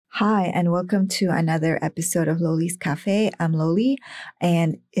Hi, and welcome to another episode of Loli's Cafe. I'm Loli,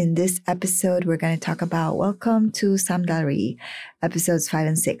 and in this episode, we're going to talk about Welcome to SamdalRi, episodes 5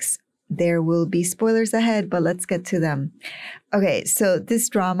 and 6. There will be spoilers ahead, but let's get to them. Okay, so this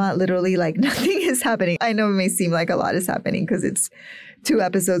drama, literally like nothing is happening. I know it may seem like a lot is happening because it's 2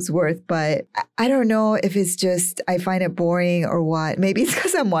 episodes worth, but I don't know if it's just I find it boring or what. Maybe it's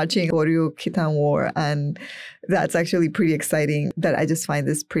because I'm watching Oryu Kitan War and that's actually pretty exciting that I just find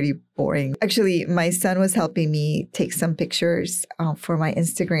this pretty boring. Actually, my son was helping me take some pictures for my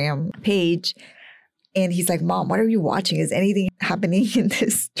Instagram page. And he's like, Mom, what are you watching? Is anything happening in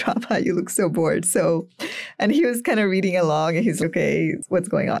this drama? You look so bored. And he was kind of reading along and he's like, okay, what's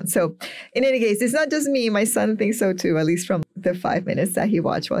going on? So in any case, it's not just me. My son thinks so too, at least from the 5 minutes that he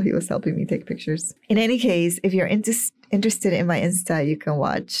watched while he was helping me take pictures. In any case, if you're interested in my Insta, you can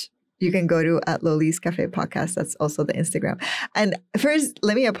watch. You can go to @Loli's Cafe Podcast. That's also the Instagram. And first,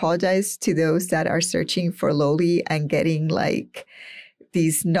 let me apologize to those that are searching for Loli and getting like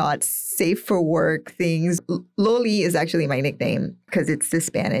these not safe for work things. Loli is actually my nickname because it's the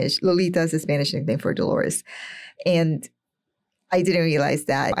Spanish. Lolita is the Spanish nickname for Dolores. And I didn't realize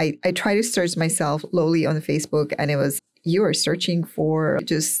that. I tried to search myself Loli on the Facebook and it was, you are searching for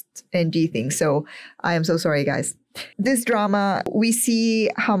just NG things. So I am so sorry, guys. This drama, we see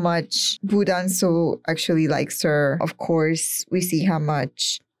how much Budang-so actually likes her. Of course, we see how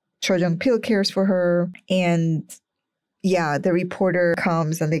much Cho Jung-pil cares for her. And yeah, the reporter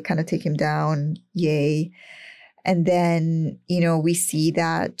comes and they kind of take him down. Yay. And then, we see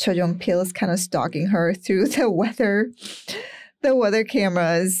that Cho Jung-pil is kind of stalking her through the weather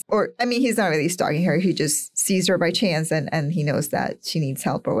cameras. He's not really stalking her. He just sees her by chance and he knows that she needs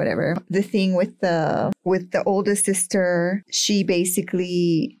help or whatever. The thing with the oldest sister, she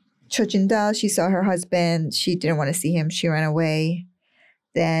basically, Cho Jin-dal, she saw her husband. She didn't want to see him. She ran away.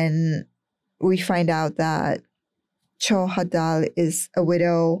 Then we find out that Cho Ha-dal is a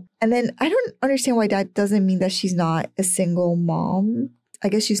widow. And then I don't understand why that doesn't mean that she's not a single mom. I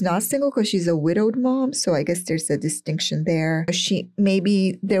guess she's not single because she's a widowed mom. So I guess there's a distinction there.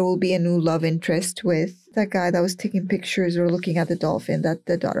 Maybe there will be a new love interest with that guy that was taking pictures or looking at the dolphin that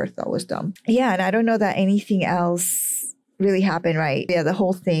the daughter thought was dumb. Yeah, and I don't know that anything else really happened, right? Yeah, the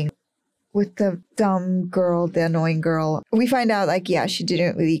whole thing with the dumb girl, the annoying girl. We find out she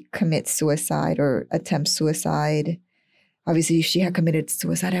didn't really commit suicide or attempt suicide. Obviously, if she had committed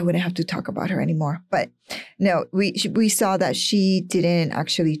suicide, I wouldn't have to talk about her anymore. But no, we saw that she didn't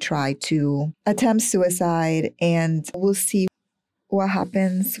actually try to attempt suicide. And we'll see what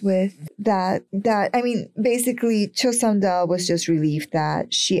happens with that. Basically, Cho Sam-dal was just relieved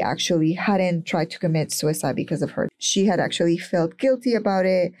that she actually hadn't tried to commit suicide because of her. She had actually felt guilty about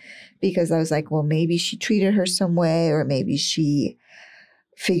it because I was like, well, maybe she treated her some way or maybe she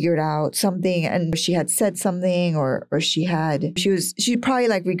figured out something and she had said something or she probably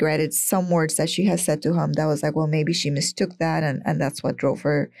regretted some words that she had said to him that was like, well, maybe she mistook that and that's what drove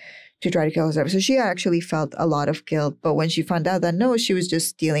her to try to kill herself. So she actually felt a lot of guilt. But when she found out that no, she was just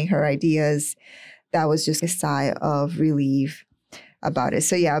stealing her ideas, that was just a sigh of relief about it.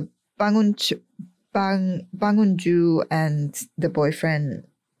 So yeah, Bang Eun-ju and the boyfriend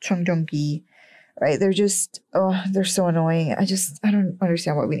Chung Jong-gi, right? They're so annoying. I don't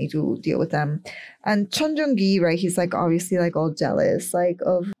understand why we need to deal with them. And Chun Jung-gi, right? He's obviously all jealous,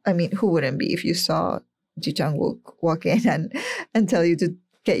 who wouldn't be if you saw Ji Chang-wook walk in and tell you to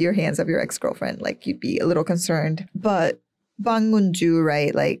get your hands off your ex-girlfriend? You'd be a little concerned. But Bang Eun-ju,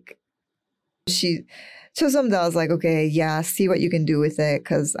 right? Cho Sam-dal's okay, yeah, see what you can do with it.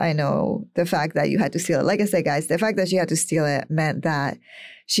 Because I know the fact that you had to steal it. Like I said, guys, the fact that she had to steal it meant that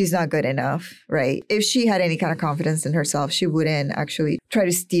she's not good enough, right? If she had any kind of confidence in herself, she wouldn't actually try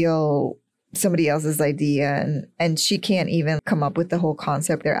to steal somebody else's idea. And she can't even come up with the whole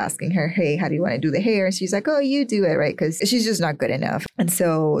concept. They're asking her, hey, how do you want to do the hair? And she's like, oh, you do it, right? Because she's just not good enough. And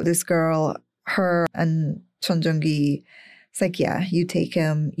so this girl, her and Chun Jung-gi, it's yeah, you take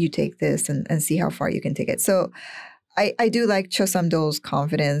him, you take this and see how far you can take it. So I do like Cho Sam-dol's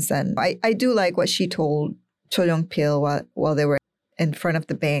confidence. And I do like what she told Cho Jung-pil while they were in front of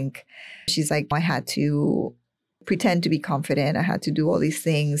the bank. She's like, I had to pretend to be confident. I had to do all these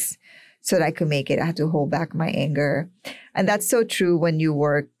things so that I could make it. I had to hold back my anger. And that's so true when you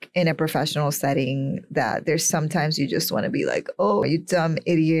work in a professional setting, that there's sometimes you just want to be like, oh, you dumb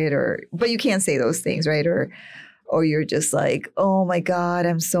idiot, but you can't say those things, right? or you're just like, oh my God,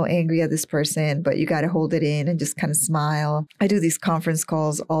 I'm so angry at this person, but you got to hold it in and just kind of smile. I do these conference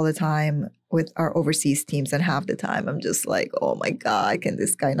calls all the time with our overseas teams, and half the time I'm just like, oh my God, can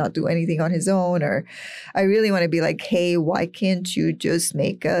this guy not do anything on his own? Or I really want to be like, hey, why can't you just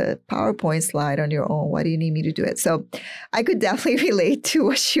make a PowerPoint slide on your own? Why do you need me to do it? So I could definitely relate to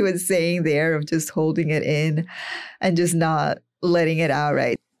what she was saying there of just holding it in and just not letting it out,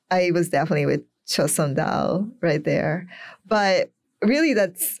 right? I was definitely with Samdal right there. But really,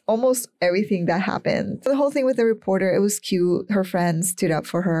 that's almost everything that happened. The whole thing with the reporter, it was cute. Her friend stood up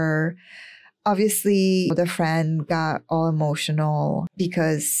for her. Obviously, the friend got all emotional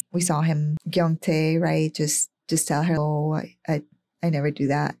because we saw him Gyeongtae, right? Just tell her, oh, I never do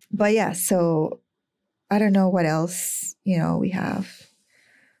that. But yeah, so I don't know what else, we have.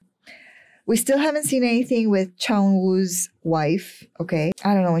 We still haven't seen anything with Chang-woo's wife, okay?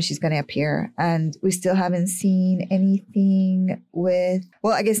 I don't know when she's going to appear. And we still haven't seen anything with...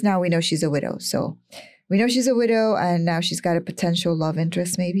 Well, I guess now we know she's a widow. So we know she's a widow and now she's got a potential love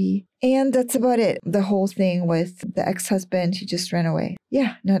interest maybe. And that's about it. The whole thing with the ex-husband, he just ran away.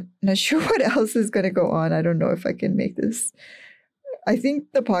 Yeah, not sure what else is going to go on. I don't know if I can make this. I think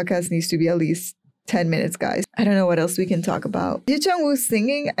the podcast needs to be at least 10 minutes, guys. I don't know what else we can talk about. Ye Chang-woo's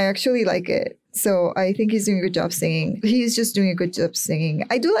singing, I actually like it. So I think he's doing a good job singing. He's just doing a good job singing.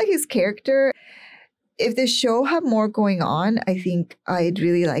 I do like his character. If the show had more going on, I think I'd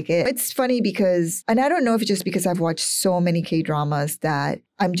really like it. It's funny because, and I don't know if it's just because I've watched so many K-dramas that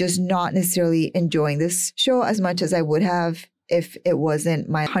I'm just not necessarily enjoying this show as much as I would have if it wasn't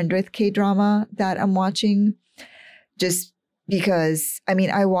my 100th K-drama that I'm watching. Just because,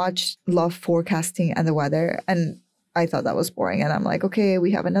 I watched Love Forecasting and the Weather, and I thought that was boring. And I'm like, okay,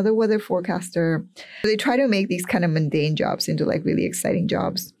 we have another weather forecaster. They try to make these kind of mundane jobs into like really exciting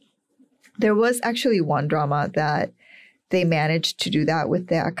jobs. There was actually one drama that they managed to do that with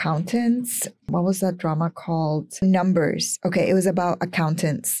the accountants. What was that drama called? Numbers. Okay, it was about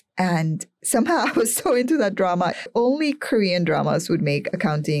accountants. And somehow I was so into that drama. Only Korean dramas would make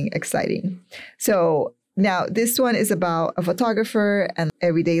accounting exciting. So now, this one is about a photographer and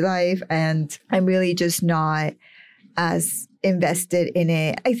everyday life, and I'm really just not as invested in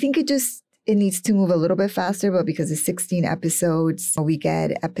it. I think it needs to move a little bit faster, but because it's 16 episodes, we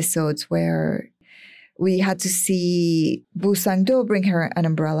get episodes where we had to see Boo Sang-do bring her an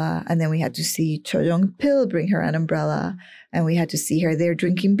umbrella, and then we had to see Cho Jong-pil bring her an umbrella, and we had to see her there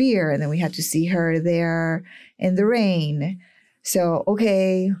drinking beer, and then we had to see her there in the rain. So,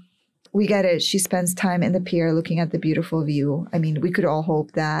 okay, we get it. She spends time in the pier looking at the beautiful view. We could all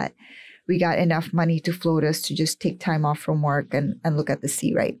hope that we got enough money to float us to just take time off from work and look at the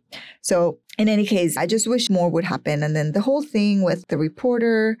sea, right? So in any case, I just wish more would happen. And then the whole thing with the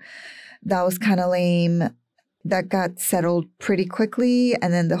reporter, that was kind of lame. That got settled pretty quickly.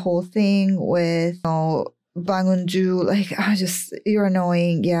 And then the whole thing with, Bang Eun-ju, you're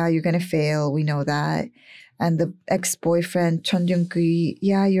annoying. Yeah, you're going to fail. We know that. And the ex-boyfriend, Chun Jung-gi,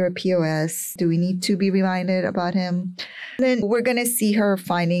 yeah, you're a POS. Do we need to be reminded about him? And then we're going to see her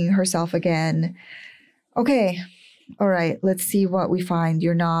finding herself again. Okay, all right, let's see what we find.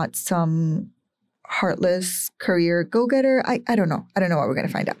 You're not some heartless career go-getter. I don't know. I don't know what we're going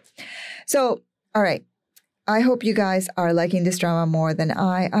to find out. So, all right. I hope you guys are liking this drama more than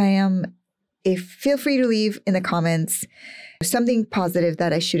I am. Feel free to leave in the comments something positive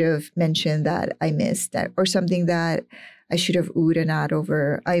that I should have mentioned that I missed, or something that I should have oohed and ahed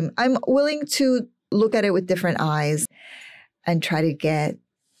over. I'm willing to look at it with different eyes and try to get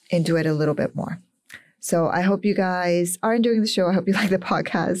into it a little bit more. So I hope you guys are enjoying the show. I hope you like the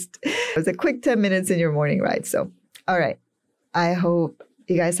podcast. It was a quick 10 minutes in your morning ride. So, all right. I hope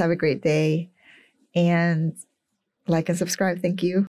you guys have a great day, and like and subscribe. Thank you.